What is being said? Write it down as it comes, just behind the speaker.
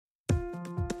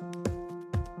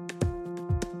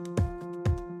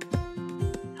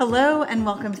Hello and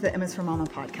welcome to the Emma's for Mama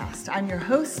podcast. I'm your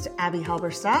host, Abby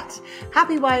Halberstadt,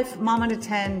 happy wife, mama to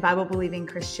 10, Bible-believing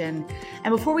Christian.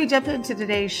 And before we jump into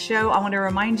today's show, I want to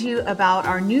remind you about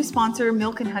our new sponsor,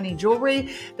 Milk and Honey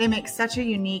Jewelry. They make such a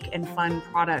unique and fun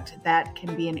product that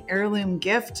can be an heirloom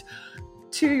gift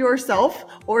to yourself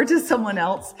or to someone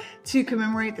else to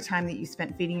commemorate the time that you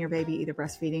spent feeding your baby, either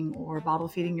breastfeeding or bottle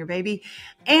feeding your baby.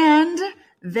 And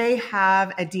they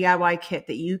have a DIY kit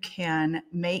that you can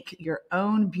make your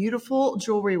own beautiful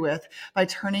jewelry with by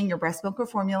turning your breast milk or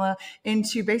formula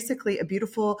into basically a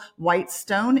beautiful white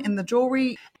stone in the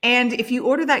jewelry. And if you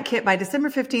order that kit by December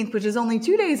 15th, which is only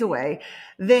 2 days away,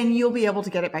 then you'll be able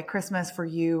to get it by Christmas for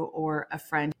you or a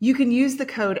friend. You can use the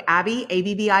code ABBIE,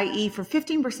 ABBIE, for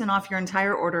 15% off your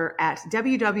entire order at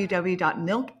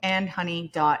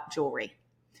www.milkandhoney.jewelry.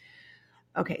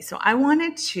 Okay, so I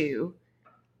wanted to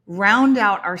round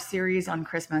out our series on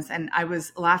Christmas. And I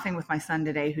was laughing with my son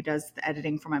today, who does the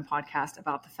editing for my podcast,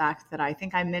 about the fact that I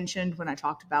think I mentioned when I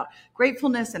talked about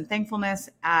gratefulness and thankfulness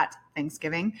at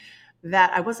Thanksgiving,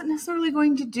 that I wasn't necessarily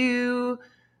going to do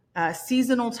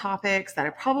seasonal topics, that I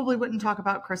probably wouldn't talk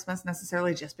about Christmas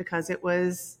necessarily just because it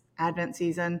was Advent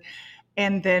season.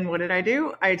 And then what did I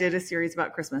do? I did a series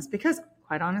about Christmas because,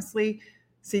 quite honestly,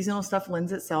 seasonal stuff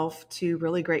lends itself to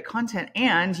really great content,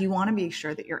 and you want to be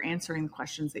sure that you're answering the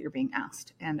questions that you're being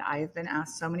asked. And I have been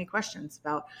asked so many questions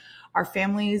about our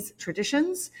family's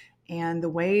traditions and the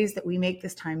ways that we make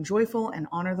this time joyful and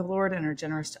honor the Lord and are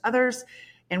generous to others.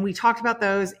 And we talked about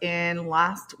those in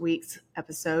last week's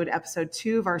episode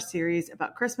 2 of our series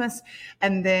about Christmas.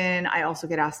 And then I also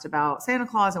get asked about Santa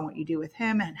Claus and what you do with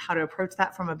him and how to approach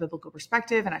that from a biblical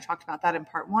perspective. And I talked about that in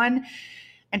part 1.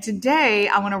 And today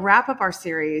I want to wrap up our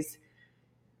series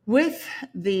with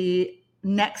the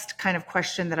next kind of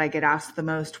question that I get asked the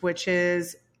most, which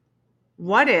is,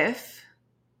 what if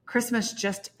Christmas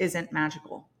just isn't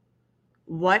magical?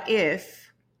 What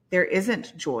if there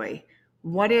isn't joy?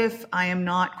 What if I am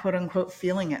not, quote unquote,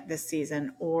 feeling it this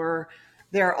season? Or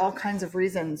there are all kinds of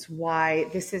reasons why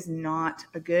this is not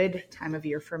a good time of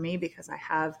year for me because I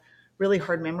have really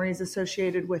hard memories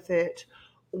associated with it,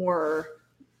 or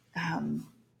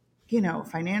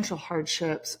financial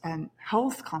hardships,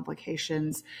 health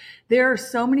complications. There are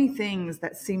so many things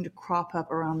that seem to crop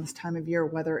up around this time of year,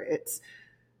 whether it's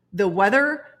the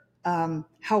weather,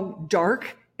 how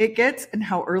dark it gets and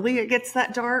how early it gets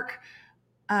that dark,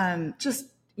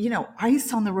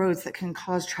 ice on the roads that can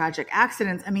cause tragic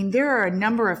accidents. I mean, there are a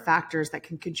number of factors that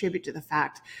can contribute to the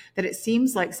fact that it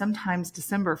seems like sometimes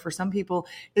December for some people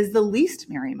is the least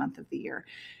merry month of the year.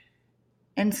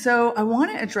 And so I want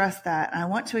to address that. And I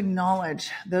want to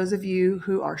acknowledge those of you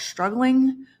who are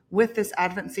struggling with this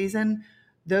Advent season,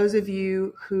 those of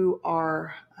you who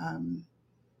are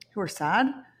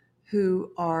sad,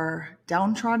 who are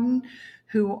downtrodden,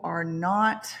 who are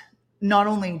not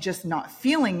only just not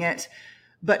feeling it,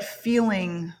 but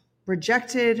feeling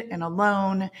rejected and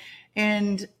alone.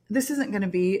 And this isn't going to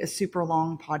be a super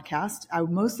long podcast. I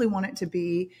mostly want it to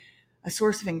be a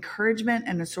source of encouragement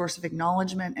and a source of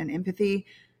acknowledgement and empathy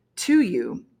to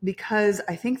you, because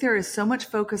I think there is so much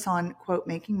focus on, quote,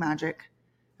 making magic.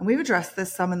 And we've addressed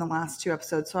this some in the last 2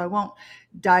 episodes, so I won't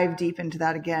dive deep into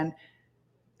that again.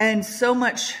 And so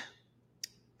much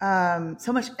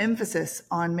emphasis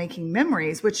on making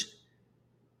memories, which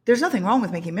there's nothing wrong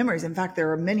with making memories. In fact,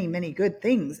 there are many, many good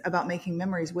things about making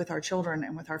memories with our children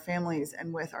and with our families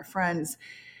and with our friends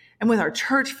and with our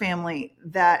church family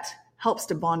that helps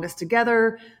to bond us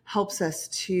together, helps us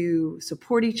to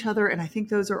support each other. And I think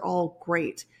those are all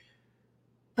great.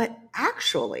 But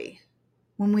actually,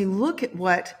 when we look at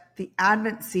what the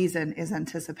Advent season is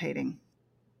anticipating,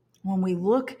 when we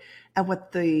look at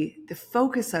what the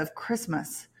focus of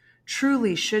Christmas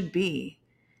truly should be,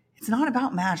 it's not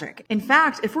about magic. In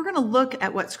fact, if we're going to look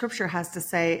at what Scripture has to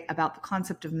say about the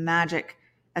concept of magic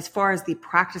as far as the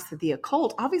practice of the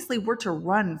occult, obviously we're to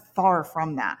run far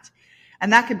from that.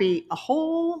 And that could be a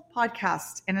whole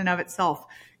podcast in and of itself,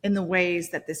 in the ways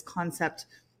that this concept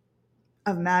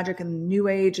of magic and the New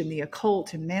Age and the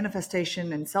occult and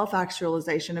manifestation and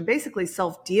self-actualization and basically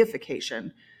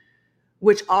self-deification,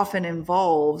 which often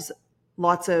involves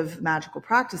lots of magical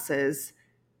practices,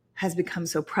 has become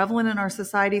so prevalent in our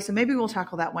society. So maybe we'll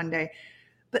tackle that one day.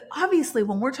 But obviously,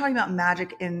 when we're talking about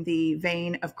magic in the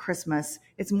vein of Christmas,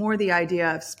 it's more the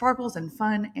idea of sparkles and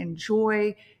fun and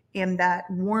joy and that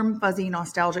warm, fuzzy,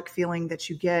 nostalgic feeling that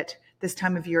you get this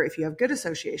time of year if you have good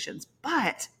associations.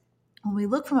 But when we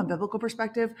look from a biblical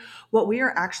perspective, what we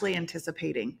are actually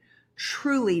anticipating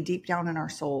truly deep down in our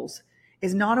souls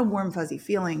is not a warm, fuzzy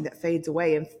feeling that fades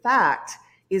away. In fact,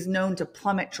 is known to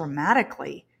plummet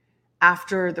dramatically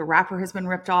after the wrapper has been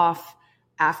ripped off,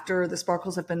 after the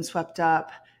sparkles have been swept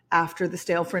up, after the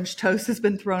stale French toast has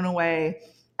been thrown away,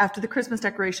 after the Christmas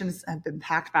decorations have been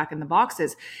packed back in the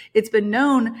boxes. It's been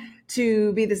known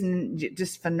to be this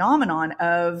just phenomenon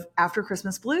of after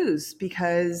Christmas blues,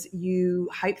 because you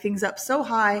hype things up so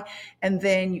high and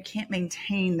then you can't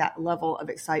maintain that level of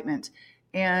excitement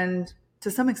and, to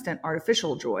some extent,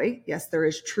 artificial joy. Yes, there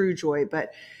is true joy,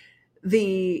 but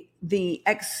the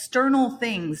external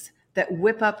things that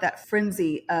whip up that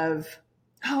frenzy of,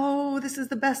 oh, this is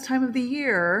the best time of the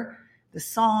year, the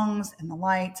songs and the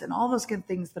lights and all those good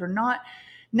things that are not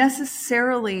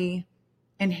necessarily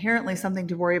inherently something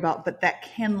to worry about, but that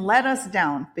can let us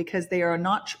down because they are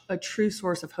not a true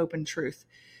source of hope and truth.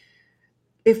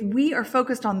 If we are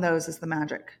focused on those as the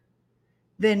magic,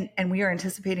 then, and we are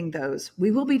anticipating those,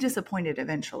 we will be disappointed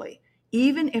eventually.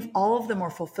 Even if all of them are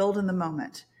fulfilled in the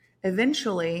moment,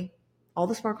 eventually all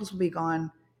the sparkles will be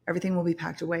gone, everything will be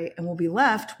packed away, and we'll be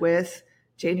left with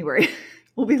January.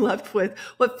 We'll be left with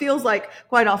what feels like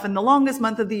quite often the longest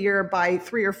month of the year by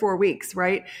 3 or 4 weeks,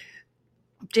 right?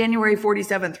 January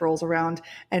 47th rolls around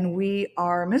and we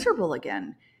are miserable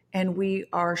again, and we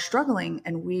are struggling,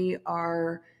 and we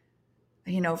are,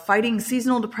 fighting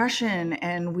seasonal depression,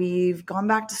 and we've gone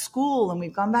back to school and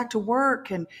we've gone back to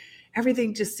work, and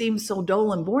everything just seems so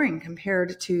dull and boring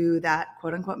compared to that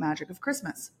quote unquote magic of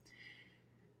Christmas.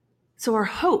 So our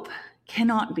hope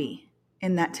cannot be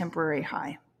in that temporary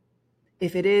high.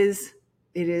 If it is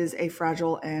a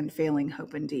fragile and failing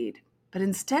hope indeed. But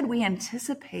instead, we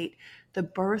anticipate the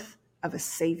birth of a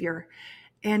Savior.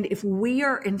 And if we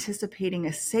are anticipating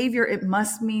a Savior, it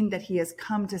must mean that he has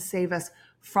come to save us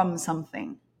from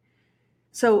something.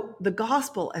 So the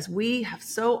gospel, as we have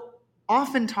so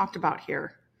often talked about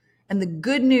here, and the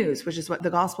good news, which is what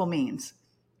the gospel means,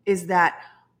 is that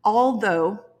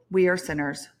although we are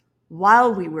sinners,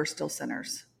 while we were still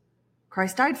sinners,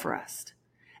 Christ died for us.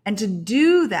 And to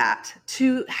do that,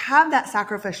 to have that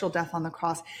sacrificial death on the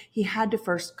cross, he had to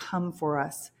first come for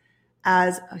us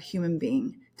as a human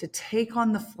being, to take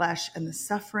on the flesh and the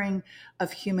suffering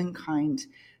of humankind,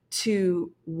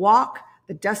 to walk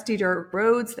the dusty dirt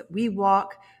roads that we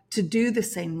walk, to do the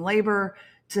same labor,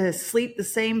 to sleep the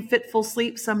same fitful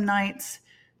sleep some nights,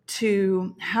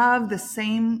 to have the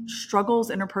same struggles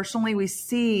interpersonally we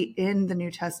see in the New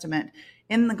Testament,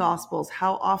 in the Gospels,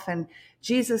 how often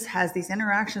Jesus has these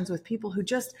interactions with people who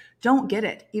just don't get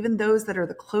it. Even those that are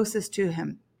the closest to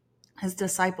him, his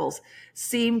disciples,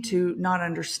 seem to not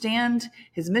understand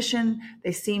his mission.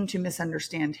 They seem to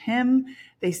misunderstand him.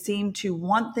 They seem to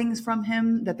want things from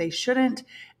him that they shouldn't.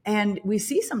 And we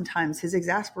see sometimes his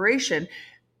exasperation,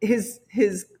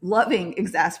 his loving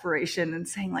exasperation, and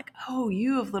saying like, oh,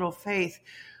 you of little faith.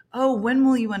 Oh, when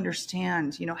will you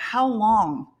understand? How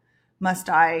long must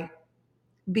I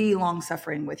be long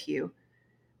suffering with you?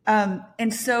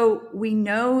 And so we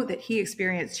know that he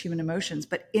experienced human emotions,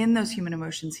 but in those human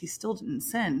emotions, he still didn't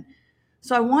sin.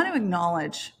 So I want to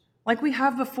acknowledge, like we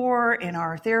have before in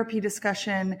our therapy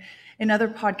discussion, in other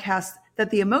podcasts,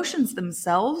 that the emotions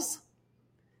themselves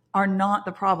are not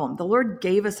the problem. The Lord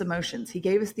gave us emotions. He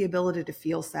gave us the ability to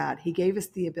feel sad. He gave us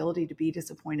the ability to be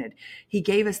disappointed. He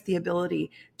gave us the ability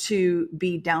to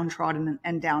be downtrodden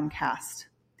and downcast.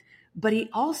 But he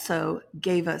also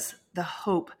gave us the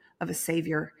hope of a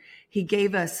Savior. He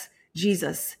gave us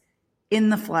Jesus in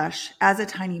the flesh as a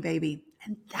tiny baby.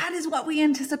 And that is what we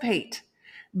anticipate.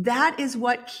 That is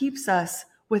what keeps us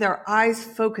with our eyes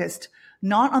focused,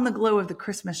 not on the glow of the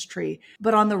Christmas tree,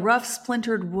 but on the rough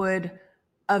splintered wood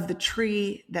of the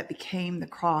tree that became the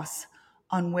cross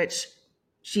on which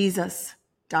Jesus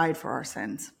died for our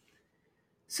sins.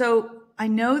 So I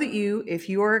know that you, if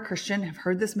you are a Christian, have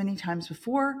heard this many times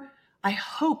before. I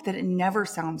hope that it never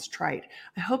sounds trite.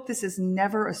 I hope this is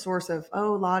never a source of,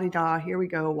 oh, la-di-da, here we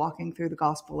go, walking through the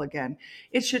gospel again.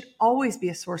 It should always be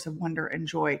a source of wonder and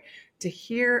joy to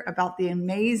hear about the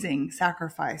amazing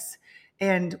sacrifice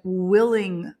and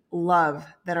willing love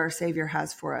that our Savior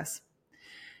has for us.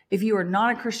 If you are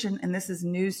not a Christian and this is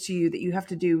news to you, that you have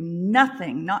to do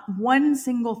nothing, not one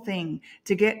single thing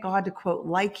to get God to, quote,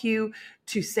 like you,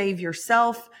 to save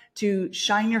yourself, to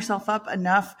shine yourself up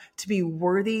enough to be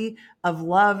worthy of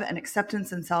love and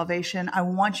acceptance and salvation, I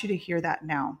want you to hear that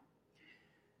now.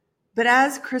 But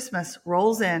as Christmas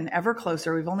rolls in ever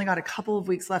closer, we've only got a couple of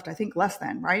weeks left, I think less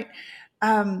than, right?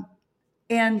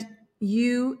 And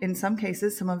you, in some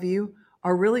cases, some of you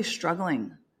are really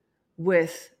struggling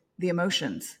with the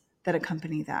emotions that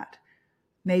accompany that.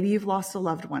 Maybe you've lost a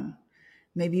loved one.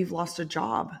 Maybe you've lost a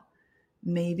job.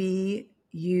 Maybe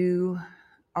you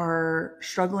are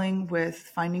struggling with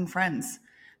finding friends.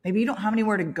 Maybe you don't have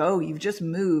anywhere to go. You've just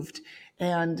moved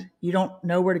and you don't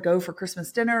know where to go for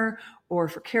Christmas dinner or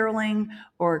for caroling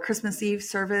or Christmas Eve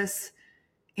service,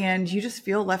 and you just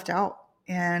feel left out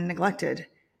and neglected.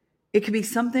 It could be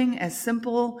something as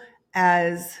simple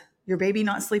as your baby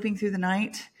not sleeping through the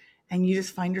night and you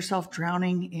just find yourself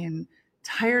drowning in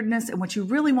tiredness, and what you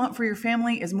really want for your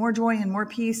family is more joy and more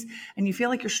peace, and you feel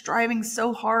like you're striving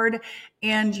so hard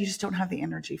and you just don't have the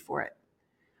energy for it.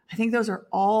 I think those are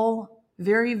all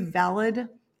very valid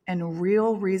and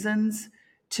real reasons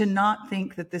to not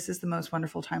think that this is the most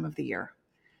wonderful time of the year.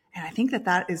 And I think that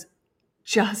that is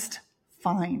just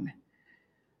fine.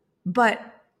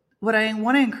 But what I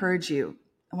want to encourage you,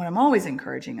 and what I'm always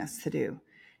encouraging us to do,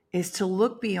 is to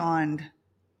look beyond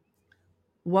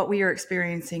what we are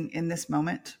experiencing in this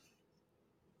moment,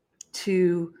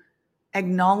 to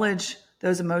acknowledge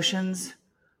those emotions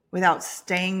without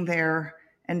staying there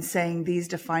and saying these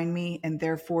define me and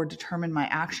therefore determine my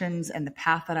actions and the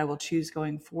path that I will choose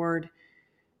going forward,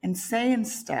 and say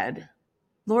instead,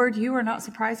 Lord, you are not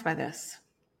surprised by this.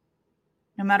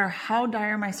 No matter how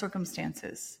dire my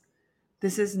circumstances,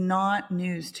 this is not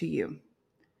news to you.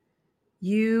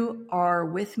 You are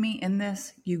with me in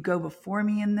this. You go before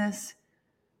me in this.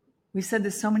 We've said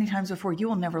this so many times before. You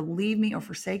will never leave me or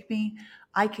forsake me.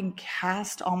 I can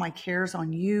cast all my cares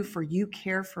on you, for you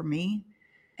care for me.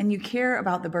 And you care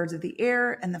about the birds of the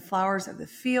air and the flowers of the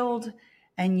field,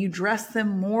 and you dress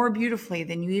them more beautifully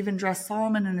than you even dressed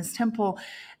Solomon in his temple.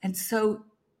 And so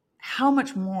how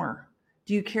much more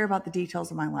do you care about the details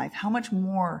of my life? How much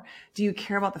more do you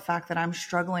care about the fact that I'm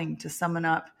struggling to summon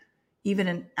up even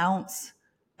an ounce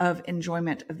of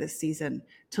enjoyment of this season,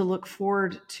 to look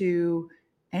forward to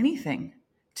anything,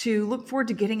 to look forward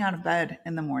to getting out of bed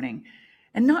in the morning?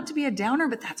 And not to be a downer,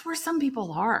 but that's where some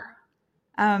people are.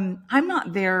 I'm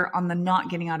not there on the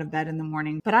not getting out of bed in the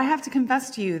morning, but I have to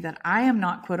confess to you that I am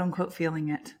not quote unquote feeling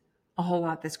it a whole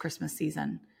lot this Christmas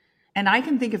season. And I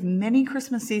can think of many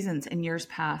Christmas seasons in years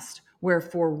past where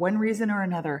for one reason or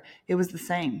another, it was the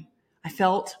same. I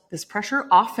felt this pressure,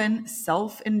 often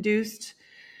self-induced,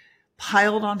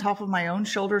 piled on top of my own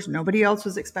shoulders. Nobody else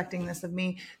was expecting this of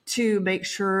me, to make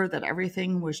sure that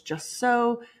everything was just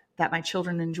so, that my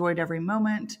children enjoyed every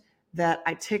moment, that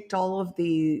I ticked all of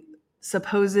the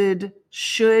supposed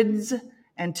shoulds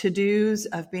and to-dos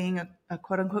of being a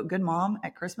quote-unquote good mom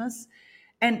at Christmas.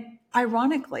 And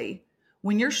ironically,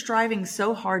 when you're striving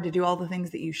so hard to do all the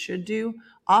things that you should do,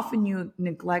 often you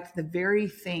neglect the very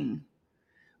thing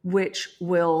which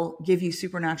will give you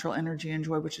supernatural energy and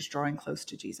joy, which is drawing close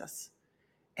to Jesus.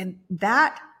 And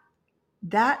that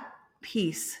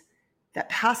peace that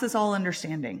passes all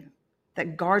understanding,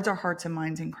 that guards our hearts and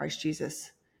minds in Christ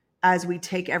Jesus as we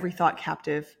take every thought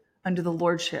captive under the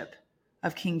lordship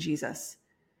of King Jesus,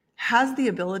 has the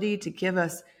ability to give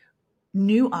us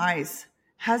new eyes,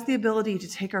 has the ability to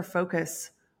take our focus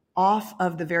off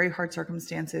of the very hard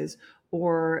circumstances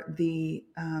or the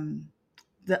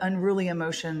unruly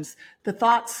emotions, the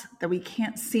thoughts that we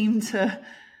can't seem to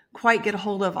quite get a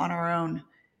hold of on our own.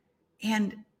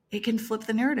 And it can flip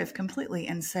the narrative completely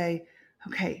and say,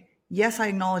 okay, yes, I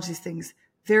acknowledge these things.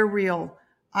 They're real.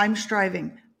 I'm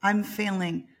striving. I'm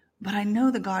failing. But I know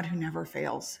the God who never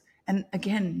fails. And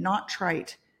again, not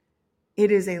trite.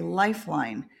 It is a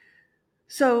lifeline.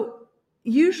 So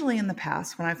usually in the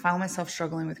past, when I found myself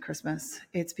struggling with Christmas,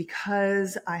 it's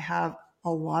because I have a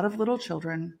lot of little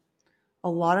children, a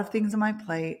lot of things on my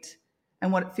plate,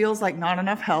 and what it feels like not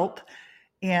enough help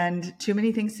and too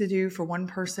many things to do for one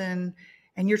person.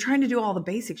 And you're trying to do all the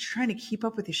basics. You're trying to keep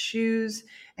up with the shoes,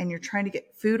 and you're trying to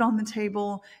get food on the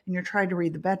table, and you're trying to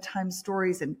read the bedtime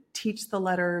stories and teach the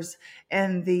letters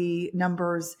and the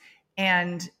numbers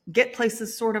and get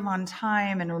places sort of on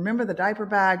time and remember the diaper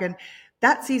bag. And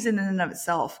that season in and of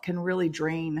itself can really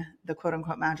drain the quote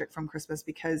unquote magic from Christmas,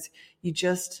 because you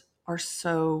just are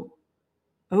so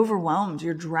overwhelmed.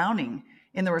 You're drowning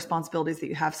in the responsibilities that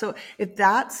you have. So if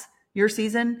that's your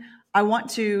season, I want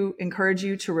to encourage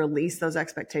you to release those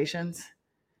expectations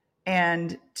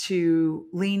and to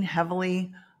lean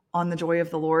heavily on the joy of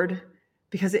the Lord,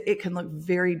 because it can look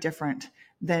very different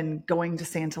than going to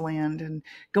Santaland and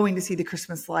going to see the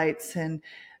Christmas lights and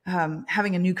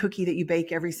having a new cookie that you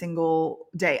bake every single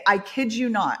day. I kid you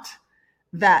not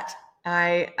that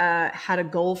I had a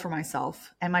goal for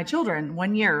myself and my children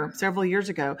one year, several years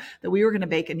ago, that we were going to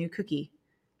bake a new cookie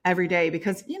every day,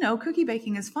 because, you know, cookie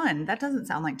baking is fun. That doesn't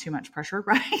sound like too much pressure,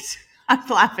 right? I'm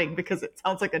laughing because it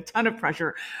sounds like a ton of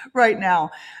pressure right now.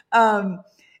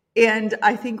 And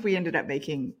I think we ended up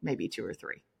making maybe 2 or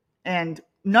 3. And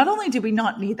not only did we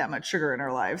not need that much sugar in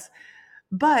our lives,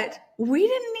 but we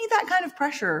didn't need that kind of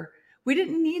pressure. We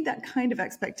didn't need that kind of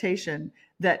expectation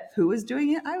that who was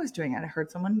doing it? I was doing it. I heard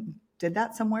someone did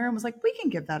that somewhere and was like, we can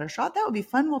give that a shot. That would be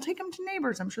fun. We'll take them to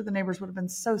neighbors. I'm sure the neighbors would have been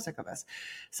so sick of us.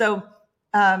 So,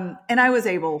 and I was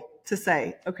able to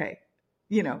say, okay,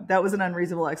 that was an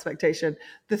unreasonable expectation.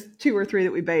 The 2 or 3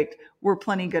 that we baked were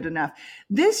plenty good enough.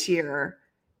 This year,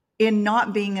 in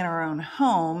not being in our own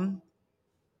home,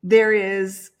 there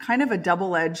is kind of a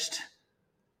double-edged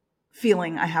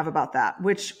feeling I have about that,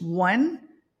 which one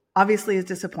obviously is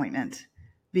disappointment,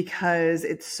 because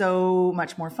it's so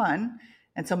much more fun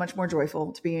and so much more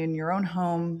joyful to be in your own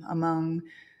home among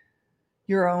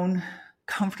your own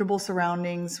comfortable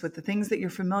surroundings with the things that you're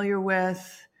familiar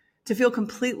with, to feel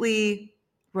completely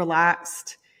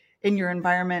relaxed in your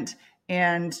environment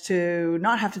and to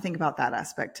not have to think about that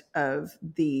aspect of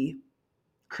the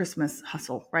Christmas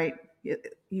hustle, right?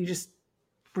 You just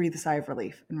breathe a sigh of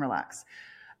relief and relax.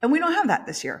 And we don't have that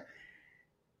this year.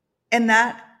 And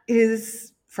that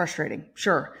is frustrating,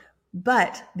 sure.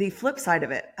 But the flip side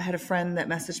of it, I had a friend that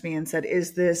messaged me and said,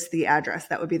 is this the address?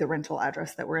 That would be the rental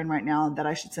address that we're in right now that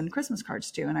I should send Christmas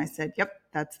cards to. And I said, yep,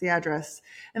 that's the address.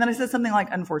 And then I said something like,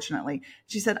 unfortunately.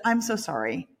 She said, I'm so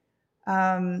sorry.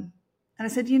 And I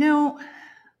said,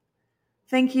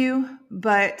 thank you.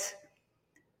 But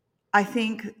I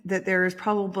think that there is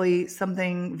probably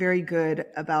something very good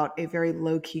about a very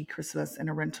low-key Christmas in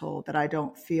a rental that I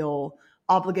don't feel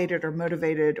obligated or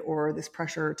motivated or this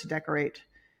pressure to decorate.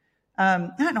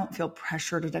 I don't feel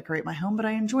pressure to decorate my home, but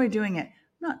I enjoy doing it.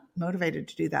 I'm not motivated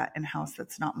to do that in a house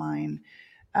that's not mine.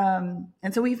 And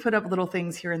so we've put up little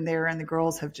things here and there, and the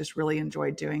girls have just really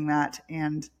enjoyed doing that.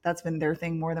 And that's been their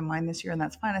thing more than mine this year. And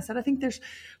that's fine. I said, I think there's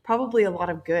probably a lot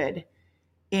of good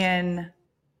in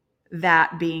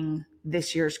that being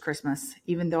this year's Christmas,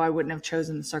 even though I wouldn't have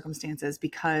chosen the circumstances,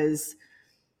 because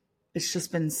it's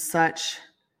just been such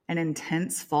an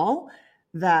intense fall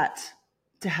that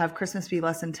to have Christmas be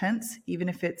less intense, even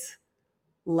if it's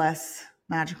less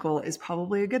magical, is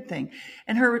probably a good thing.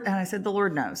 And I said, the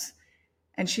Lord knows.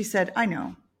 And she said, I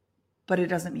know, but it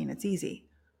doesn't mean it's easy.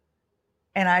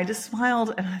 And I just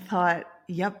smiled and I thought,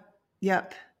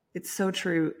 yep, it's so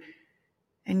true.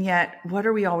 And yet, what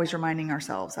are we always reminding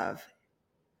ourselves of?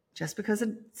 Just because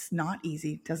it's not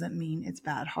easy doesn't mean it's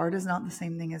bad. Hard is not the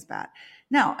same thing as bad.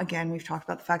 Now, again, we've talked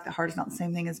about the fact that hard is not the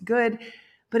same thing as good.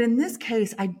 But in this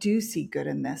case, I do see good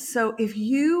in this. So if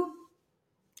you,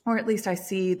 or at least I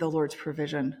see the Lord's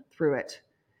provision through it,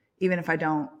 even if I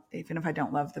don't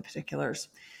love the particulars.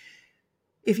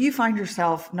 If you find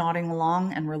yourself nodding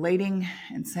along and relating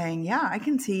and saying, yeah, I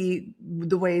can see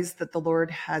the ways that the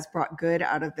Lord has brought good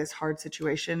out of this hard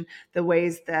situation, the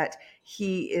ways that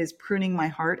he is pruning my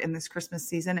heart in this Christmas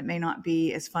season. It may not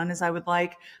be as fun as I would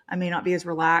like. I may not be as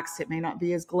relaxed. It may not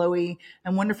be as glowy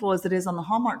and wonderful as it is on the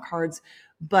Hallmark cards,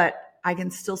 but I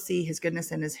can still see his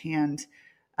goodness in his hand.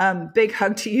 Big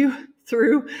hug to you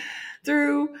through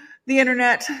the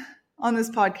internet. On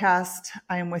this podcast,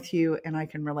 I am with you and I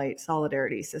can relate.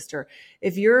 Solidarity, sister.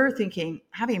 If you're thinking,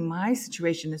 Abby, my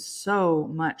situation is so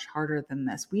much harder than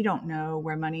this. We don't know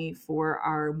where money for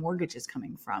our mortgage is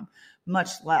coming from, much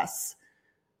less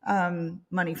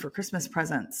money for Christmas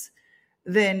presents.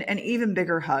 Then an even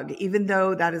bigger hug. Even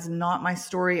though that is not my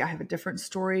story, I have a different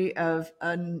story of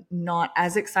a not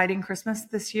as exciting Christmas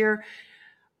this year.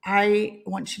 I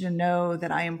want you to know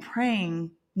that I am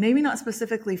praying, maybe not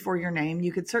specifically for your name.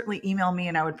 You could certainly email me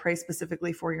and I would pray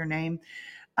specifically for your name.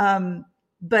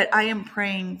 But I am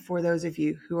praying for those of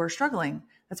you who are struggling.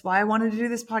 That's why I wanted to do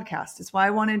this podcast. It's why I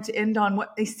wanted to end on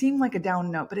what may seem like a down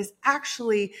note, but is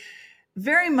actually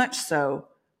very much so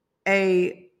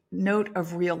a note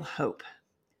of real hope.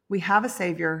 We have a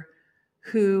Savior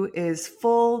who is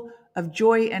full of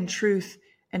joy and truth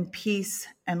and peace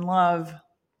and love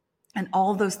and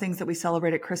all those things that we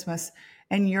celebrate at Christmas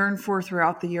and yearn for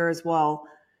throughout the year as well.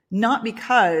 Not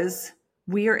because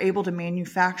we are able to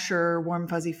manufacture warm,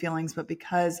 fuzzy feelings, but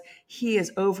because he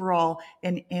is overall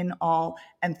and in all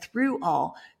and through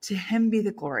all. To him be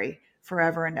the glory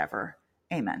forever and ever.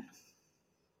 Amen.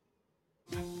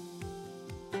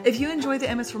 If you enjoy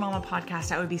the MS for Mama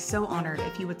podcast, I would be so honored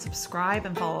if you would subscribe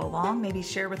and follow along, maybe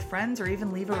share with friends or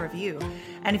even leave a review.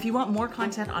 And if you want more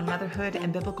content on motherhood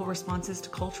and biblical responses to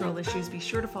cultural issues, be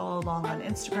sure to follow along on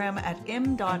Instagram at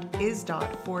m.is.for.mama.